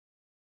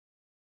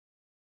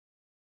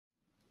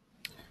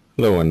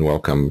Hello and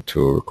welcome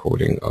to a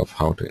recording of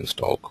how to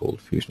install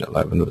ColdFusion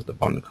 11 with the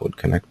BonCode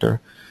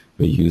connector.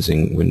 We're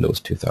using Windows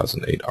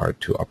 2008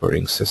 R2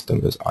 operating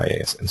system with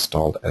IIS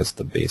installed as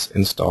the base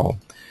install.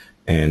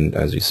 And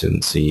as you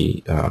can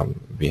see,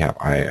 we have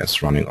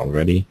IIS running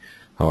already.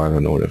 However,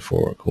 in order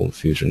for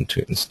ColdFusion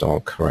to install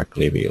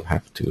correctly, we'll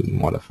have to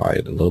modify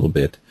it a little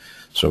bit.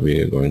 So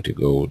we are going to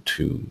go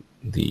to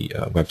the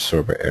web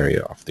server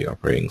area of the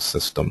operating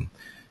system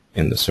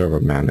in the server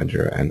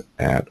manager and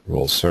add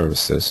role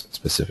services.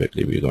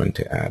 Specifically, we're going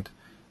to add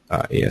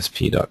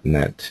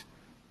ASP.NET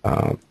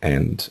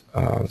and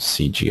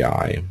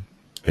CGI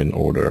in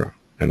order,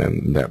 and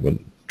then that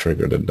would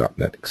trigger the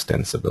 .NET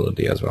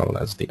extensibility as well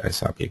as the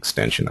ISAPI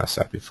extension,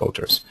 ISAPI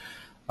filters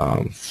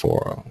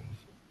for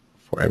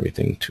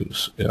everything to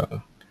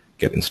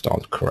get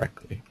installed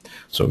correctly.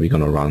 So we're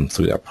going to run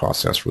through that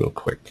process real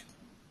quick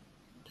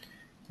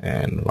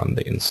and run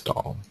the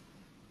install.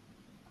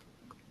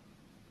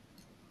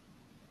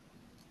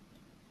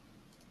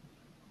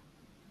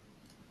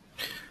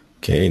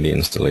 Okay, the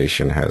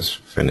installation has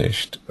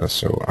finished,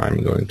 so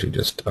I'm going to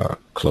just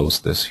close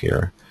this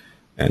here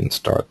and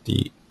start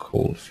the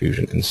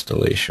ColdFusion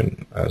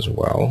installation as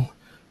well.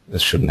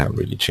 This shouldn't have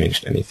really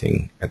changed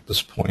anything at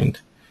this point.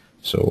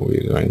 So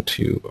we're going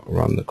to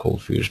run the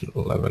ColdFusion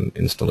 11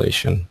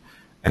 installation,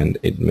 and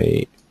it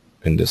may,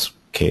 in this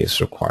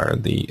case, require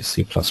the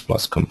C++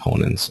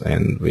 components,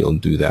 and we'll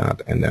do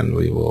that, and then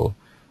we will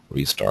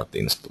restart the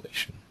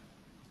installation.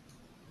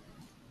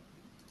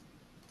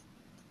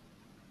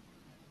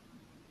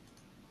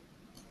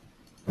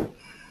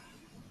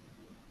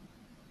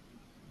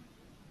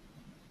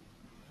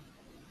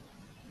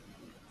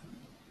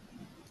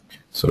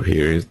 So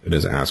here it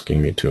is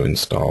asking me to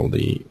install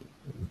the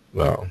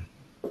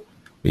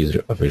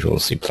Visual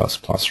C++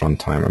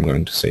 runtime. I'm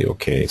going to say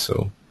OK,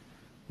 so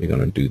we're going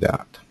to do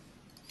that.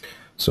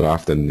 So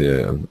after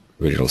the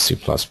Visual C++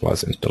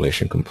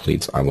 installation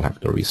completes, I will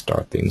have to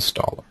restart the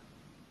installer.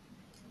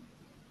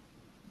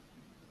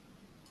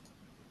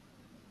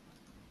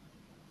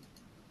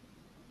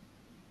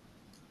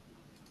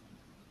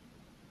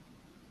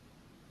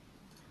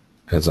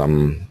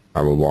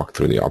 I will walk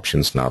through the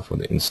options now for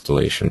the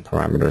installation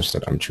parameters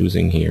that I'm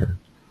choosing here.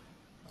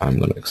 I'm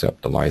going to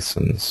accept the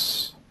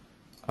license,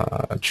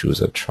 choose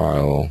a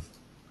trial,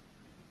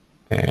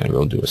 and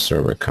we'll do a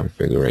server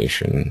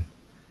configuration,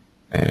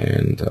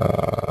 and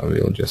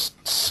we'll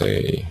just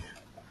say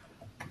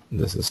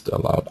this is the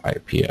allowed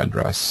IP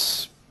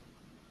address.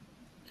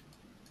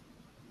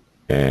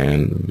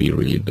 And we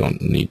really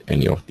don't need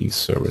any of these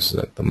services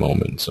at the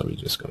moment, so we're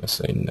just going to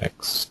say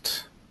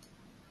next.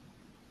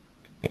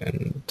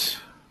 And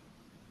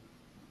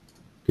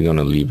we're going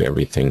to leave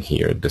everything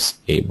here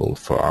disabled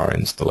for our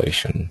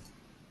installation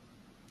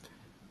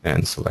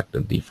and select the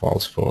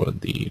defaults for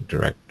the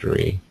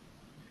directory.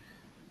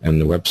 And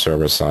the web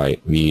server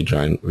side, we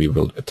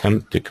will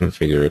attempt to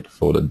configure it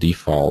for the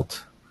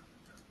default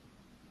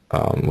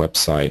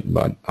website,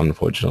 but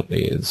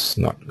unfortunately it's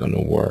not going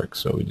to work.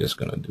 So we're just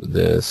going to do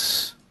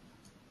this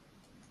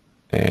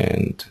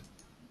and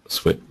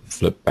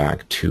flip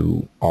back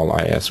to all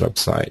IIS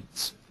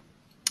websites.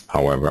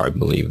 However, I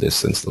believe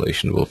this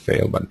installation will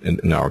fail, but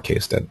in our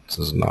case that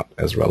is not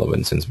as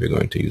relevant since we're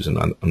going to use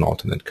an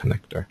alternate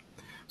connector.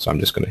 So I'm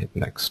just going to hit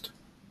next.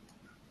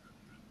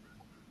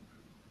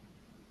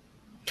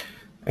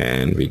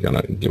 And we're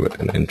going to give it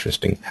an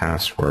interesting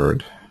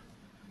password.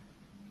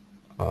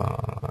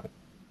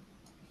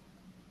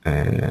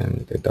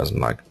 And it doesn't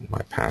like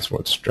my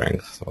password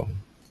strength. So,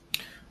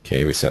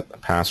 okay, we set the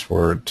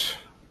password.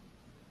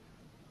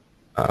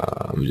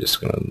 I'm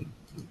just going to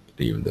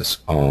leave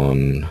this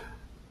on.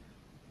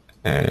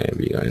 And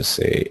we're going to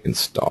say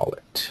install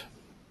it.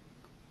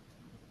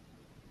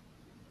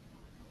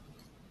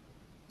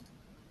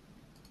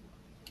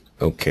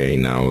 Okay,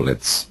 now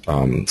let's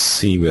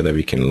see whether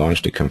we can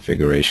launch the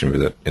configuration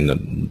with it in the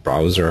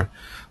browser.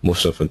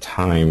 Most of the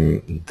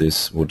time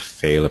this would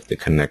fail if the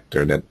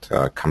connector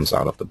that comes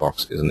out of the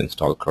box isn't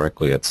installed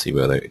correctly. Let's see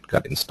whether it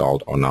got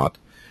installed or not.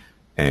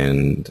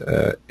 And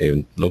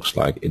it looks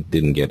like it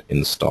didn't get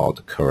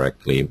installed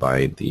correctly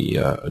by the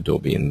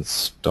Adobe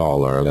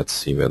installer. Let's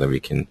see whether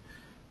we can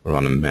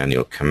run a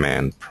manual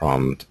command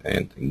prompt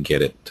and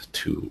get it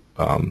to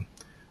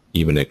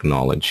even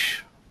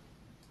acknowledge.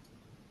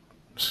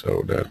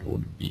 So that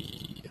would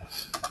be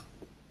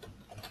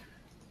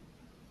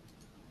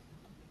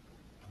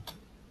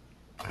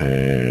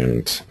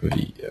and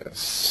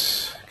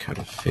wsconfig.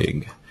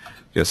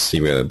 Just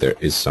see whether there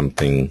is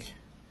something,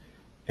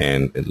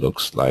 and it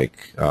looks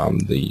like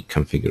the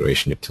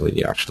configuration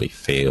utility actually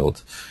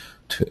failed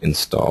to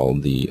install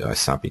the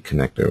ISAPI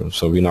connector.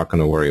 So we're not going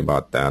to worry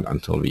about that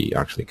until we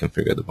actually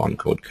configure the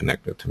BonCode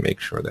connector to make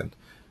sure that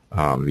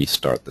we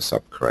start this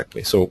up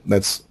correctly. So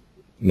let's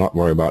not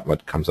worry about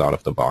what comes out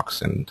of the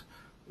box, and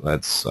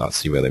let's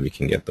see whether we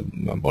can get the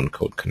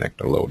BonCode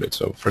connector loaded.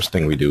 So first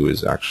thing we do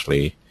is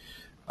actually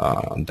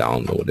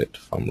download it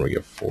from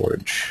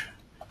reforge.org,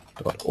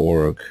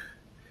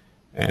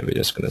 and we're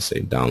just going to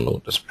say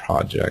download this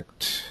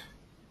project,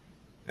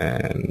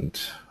 and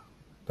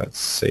let's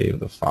save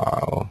the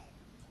file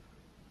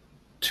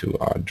to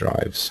our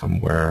drive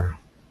somewhere.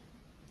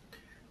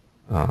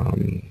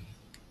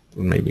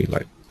 Maybe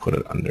like put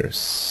it under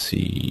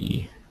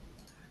C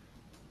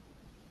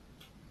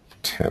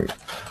temp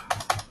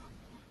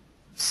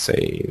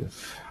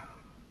save,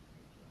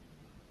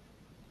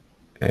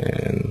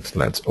 and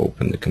let's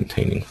open the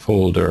containing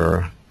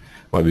folder.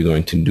 What we're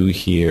going to do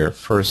here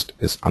first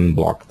is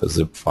unblock the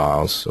zip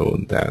file so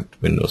that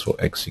Windows will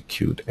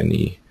execute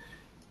any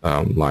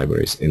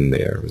libraries in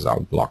there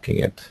without blocking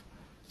it.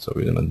 So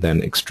we're going to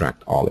then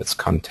extract all its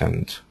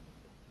content.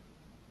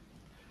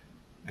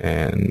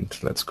 And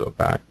let's go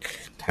back,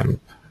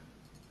 temp,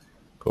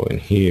 go in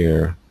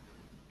here,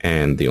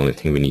 and the only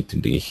thing we need to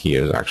do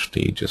here is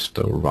actually just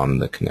to run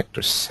the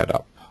connector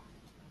setup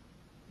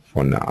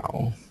for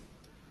now.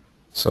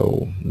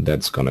 So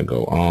that's going to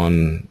go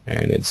on,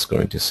 and it's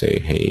going to say,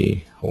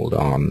 hey, hold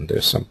on,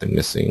 there's something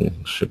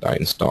missing, should I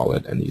install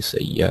it? And you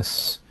say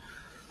yes,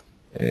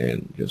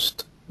 and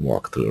just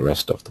walk through the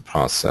rest of the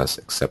process,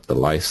 accept the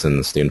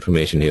license. The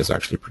information here is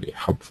actually pretty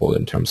helpful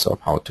in terms of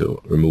how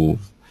to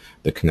remove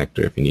the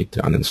connector if you need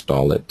to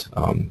uninstall it,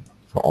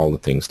 for all the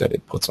things that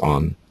it puts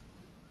on.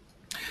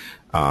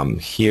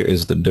 Here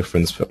is the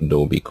difference for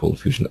Adobe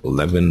ColdFusion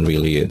 11.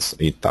 Really, it's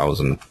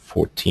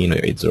 8014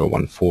 or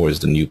 8014 is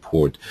the new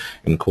port,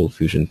 and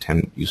ColdFusion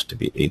 10 used to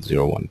be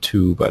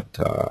 8012, but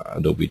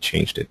Adobe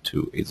changed it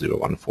to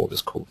 8014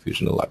 with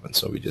ColdFusion 11.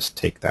 So we just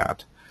take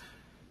that,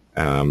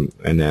 and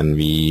then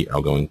we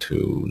are going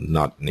to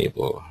not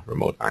enable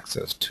remote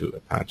access to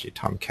Apache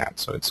Tomcat,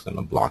 so it's going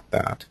to block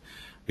that.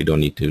 We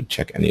don't need to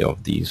check any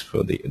of these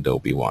for the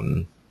Adobe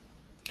one.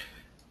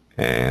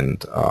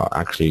 And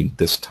actually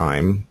this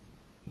time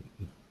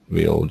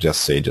we'll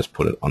just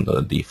put it on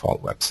the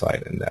default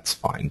website, and that's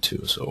fine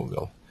too. So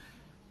we'll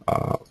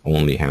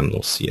only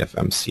handle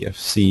CFM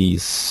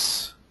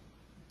CFCs,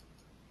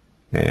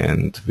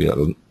 and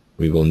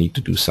we will need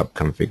to do sub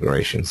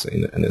configurations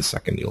in a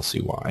second. You'll see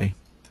why.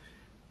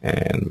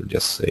 And we'll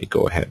just say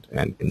go ahead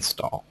and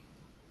install.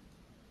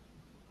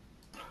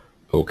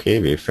 Okay,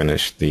 we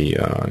finished the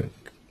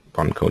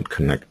BonCode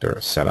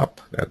connector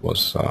setup. That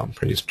was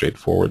pretty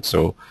straightforward.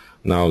 So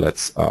now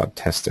let's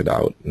test it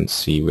out and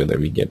see whether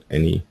we get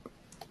any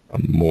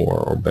more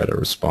or better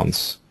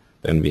response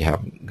than we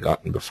have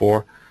gotten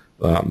before.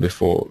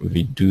 Before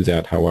we do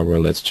that, however,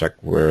 let's check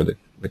where the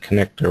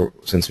connector,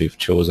 since we've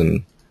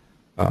chosen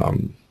a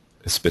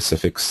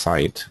specific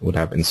site, would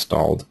have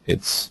installed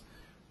its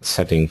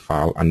setting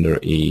file under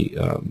a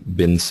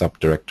bin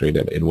subdirectory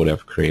that it would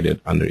have created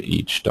under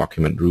each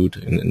document root,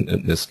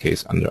 in this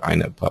case under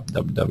inetpub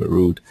www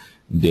root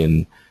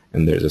bin,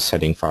 and there's a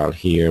setting file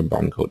here,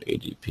 BonCode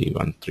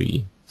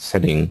AGP13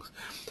 settings,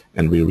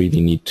 and we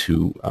really need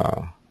to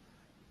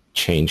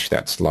change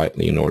that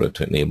slightly in order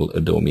to enable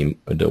Adobe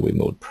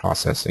mode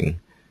processing.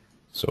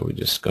 So we're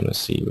just going to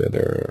see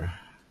whether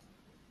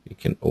we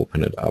can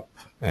open it up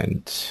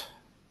and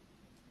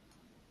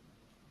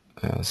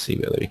see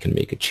whether we can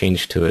make a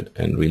change to it.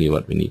 And really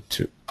what we need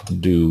to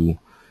do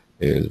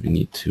is we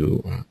need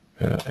to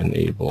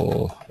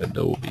enable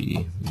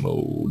Adobe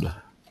mode,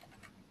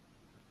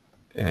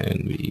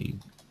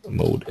 and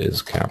mode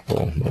is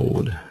capital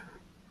mode,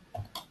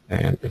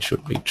 and it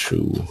should be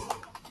true.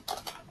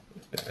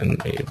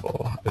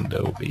 Enable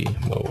Adobe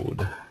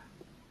mode.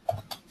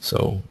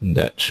 So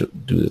that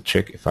should do the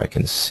trick. If I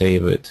can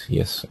save it,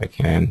 yes I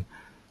can.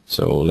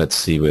 So let's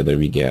see whether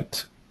we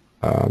get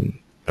a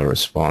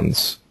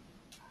response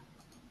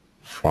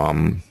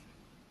from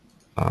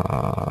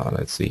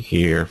let's see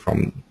here,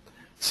 from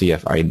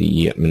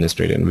CFIDE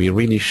administrator, and we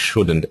really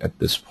shouldn't at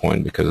this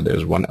point because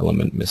there's one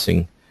element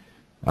missing,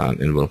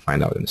 and we'll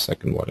find out in a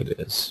second what it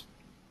is.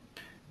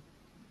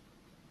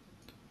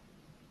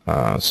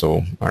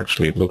 So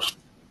actually it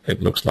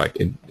looks like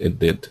it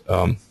did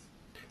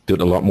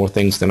a lot more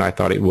things than I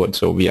thought it would.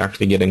 So we're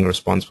actually getting a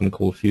response from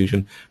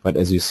ColdFusion, but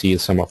as you see,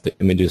 some of the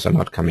images are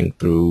not coming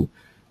through,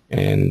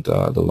 and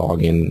the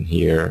login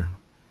here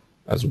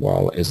as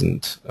well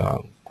isn't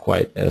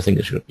quite, I think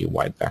it should be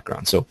white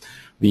background. So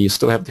we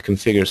still have to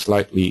configure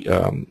slightly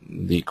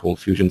the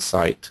ColdFusion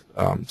site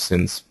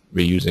since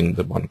we're using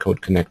the BonCode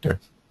connector.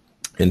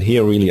 And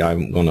here really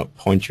I'm going to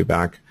point you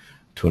back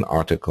to an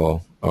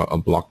article, a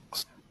blog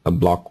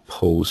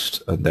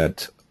post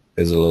that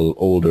is a little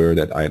older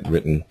that I had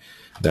written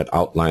that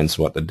outlines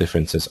what the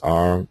differences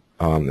are,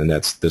 and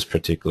that's this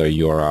particular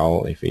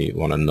URL if you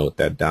want to note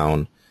that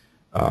down.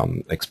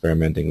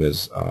 Experimenting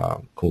with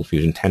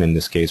ColdFusion 10 in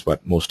this case,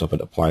 but most of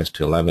it applies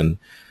to 11.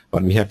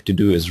 What we have to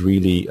do is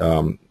really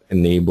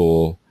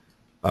enable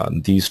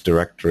these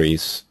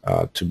directories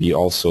to be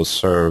also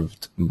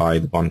served by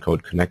the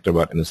BonCode connector,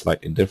 but in a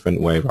slightly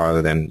different way.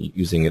 Rather than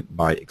using it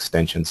by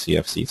extension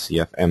CFC,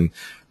 CFM,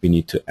 we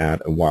need to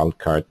add a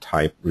wildcard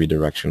type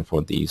redirection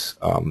for these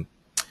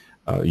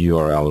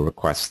URL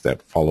requests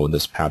that follow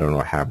this pattern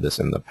or have this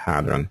in the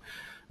pattern.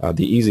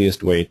 The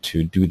easiest way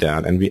to do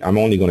that, and I'm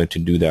only going to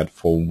do that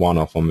for one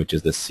of them, which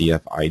is the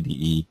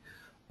CFIDE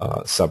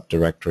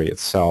subdirectory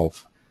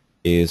itself,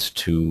 is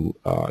to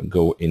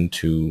go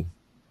into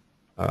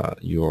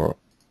your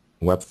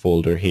web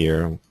folder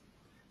here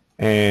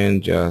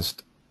and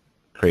just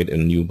create a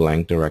new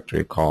blank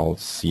directory called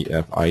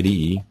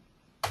CFIDE.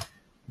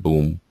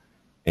 Boom.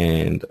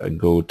 And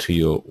go to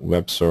your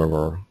web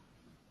server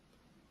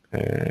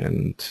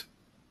and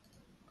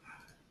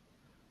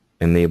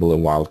enable a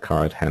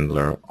wildcard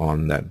handler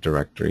on that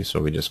directory. So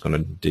we're just going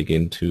to dig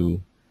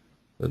into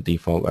the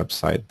default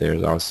website.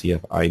 There's our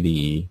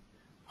CFIDE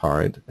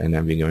part, and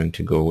then we're going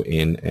to go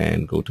in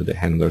and go to the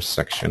handlers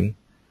section.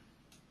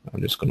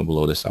 I'm just going to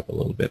blow this up a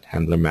little bit,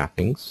 handler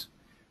mappings,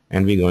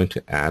 and we're going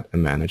to add a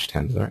managed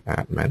handler,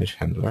 add managed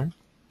handler,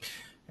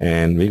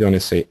 and we're going to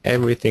say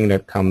everything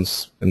that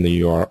comes in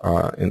the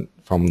URL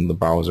from the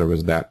browser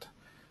with that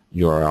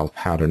URL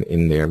pattern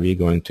in there. We're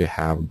going to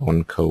have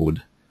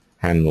BonCode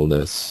handle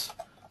this,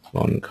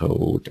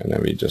 BonCode, and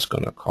then we're just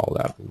going to call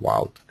that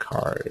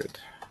wildcard,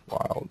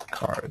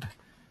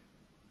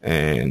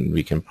 and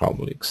we can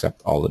probably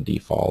accept all the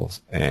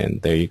defaults,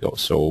 and there you go.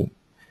 So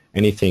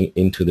anything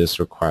into this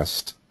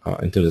request,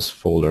 into this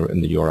folder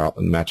in the URL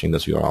and matching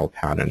this URL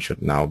pattern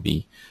should now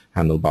be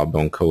handled by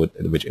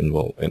BonCode, which in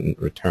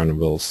return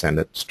will send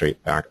it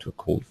straight back to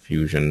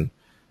ColdFusion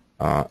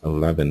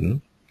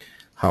 11.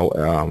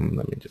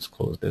 Let me just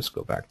close this,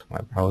 go back to my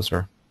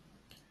browser.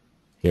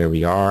 Here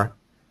we are,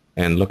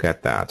 and look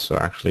at that. So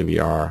actually we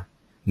are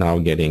now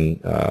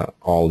getting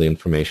all the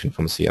information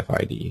from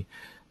CFIDE.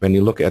 When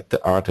you look at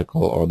the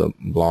article or the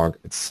blog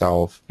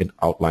itself, it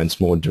outlines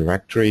more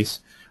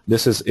directories.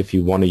 This is if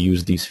you want to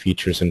use these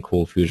features in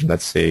ColdFusion.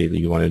 Let's say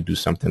you want to do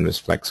something with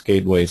Flex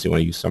Gateways, you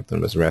want to use something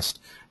with REST,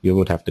 you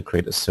would have to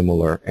create a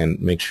similar and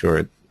make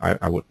sure,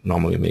 I would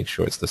normally make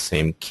sure it's the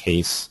same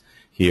case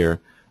here.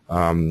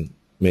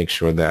 Make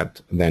sure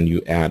that then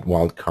you add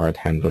wildcard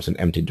handlers and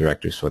empty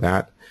directories for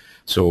that.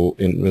 So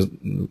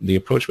the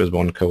approach with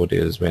BonCode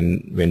is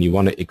when you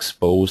want to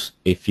expose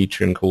a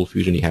feature in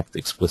ColdFusion, you have to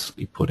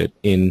explicitly put it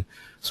in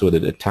so that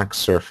the attack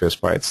surface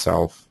by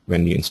itself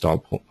when you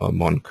install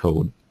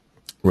BonCode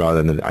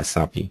rather than the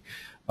ISAPI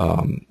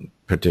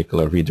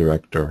particular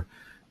redirector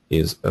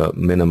is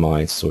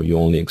minimized, so you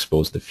only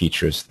expose the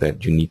features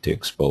that you need to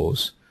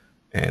expose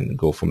and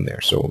go from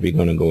there. So we're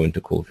going to go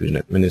into ColdFusion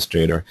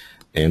Administrator,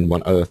 and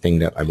one other thing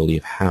that I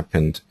believe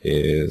happened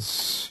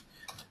is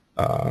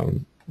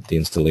the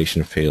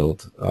installation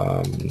failed,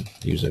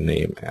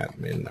 username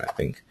admin, I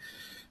think,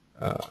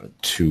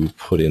 to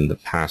put in the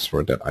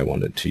password that I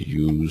wanted to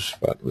use,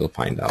 but we'll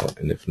find out,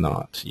 and if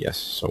not, yes.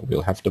 So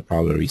we'll have to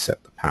probably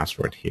reset the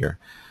password here.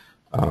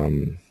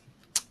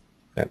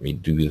 Let me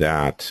do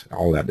that.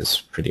 All that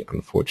is pretty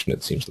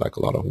unfortunate. Seems like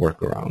a lot of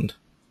workaround,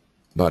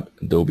 but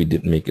Adobe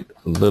did make it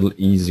a little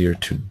easier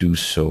to do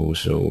so.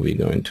 So we're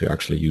going to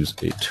actually use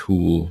a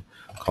tool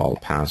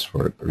called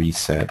password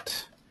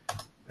reset,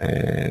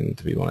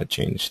 and we want to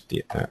change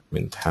the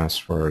admin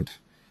password,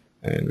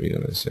 and we're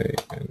going to say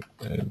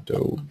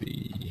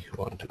Adobe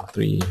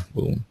 123,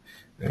 boom,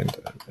 and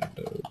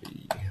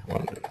Adobe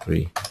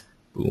 123,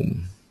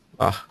 boom.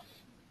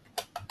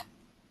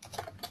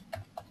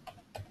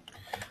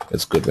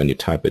 It's good when you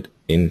type it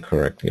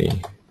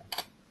incorrectly.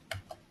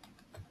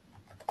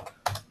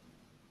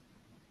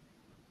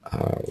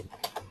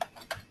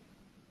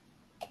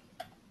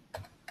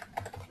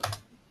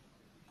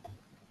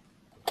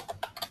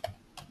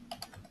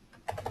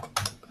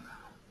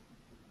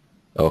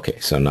 Okay,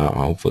 so now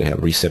I hopefully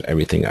have reset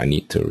everything I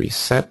need to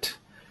reset,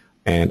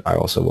 and I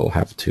also will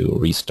have to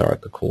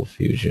restart the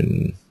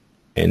ColdFusion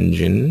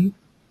engine,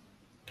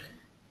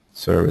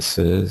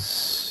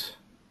 services.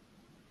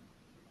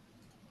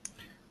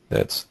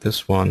 That's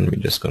this one.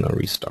 We're just going to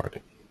restart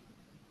it.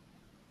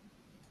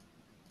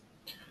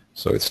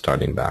 So it's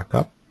starting back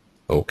up.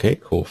 Okay,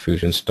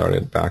 ColdFusion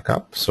started back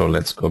up. So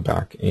let's go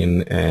back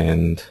in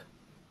and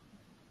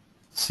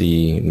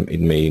see.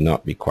 It may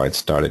not be quite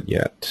started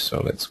yet.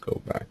 So let's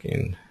go back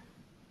in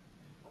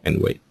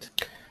and wait.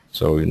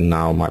 So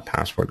now my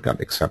password got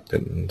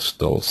accepted and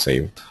still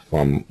saved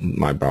from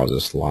my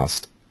browser's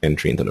last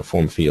entry into the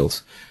form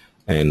fields.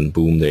 And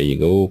boom, there you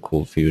go.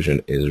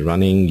 ColdFusion is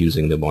running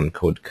using the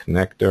BonCode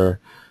connector.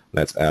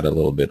 Let's add a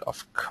little bit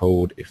of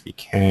code if we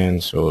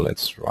can. So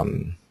let's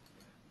run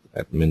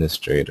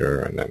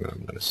administrator, and then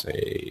I'm going to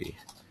say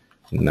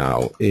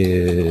now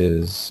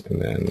is,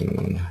 and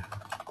then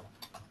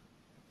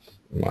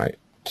my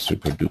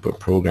super duper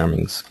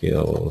programming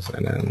skills,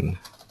 and then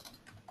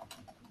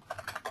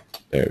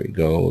there we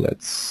go.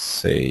 Let's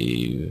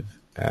save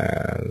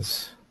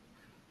as,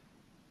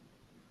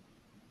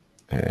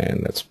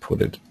 and let's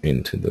put it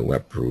into the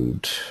web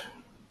root,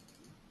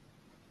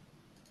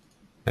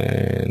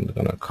 and I'm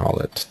gonna call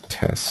it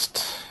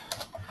test.cfm,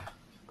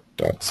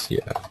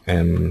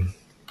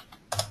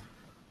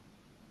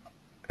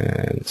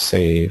 and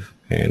save,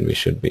 and we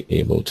should be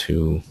able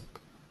to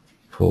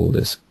pull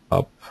this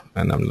up,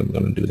 and I'm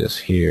going to do this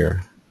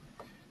here,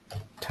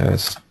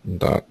 test.cfm.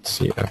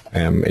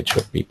 It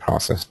should be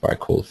processed by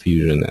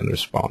ColdFusion and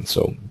respond.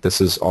 So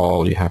this is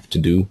all you have to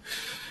do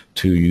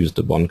to use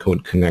the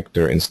BonCode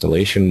connector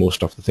installation.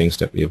 Most of the things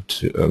that we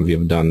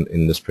have done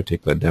in this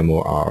particular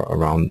demo are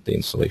around the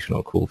installation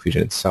of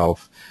ColdFusion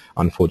itself.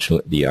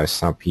 Unfortunately, the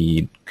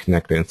ISAPI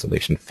connector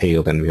installation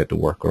failed, and we had to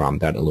work around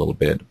that a little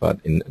bit. But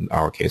in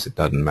our case, it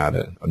didn't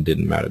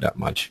matter that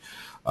much,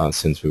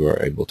 since we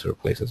were able to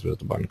replace it with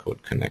the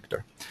BonCode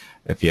connector.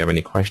 If you have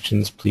any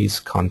questions, please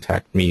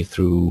contact me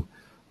through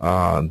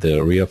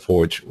the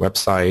ReaForge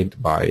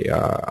website by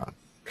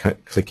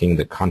clicking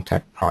the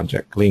contact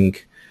project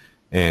link,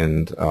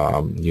 and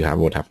you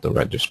would have to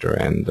register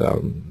and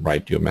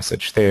write your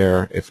message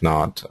there. If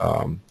not,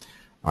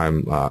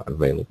 I'm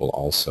available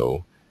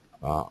also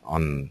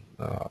on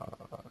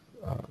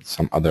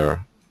some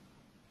other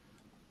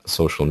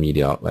social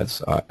media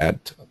outlets.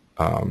 At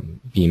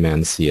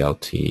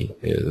bmanclt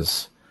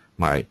is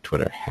my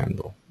Twitter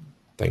handle.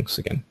 Thanks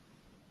again.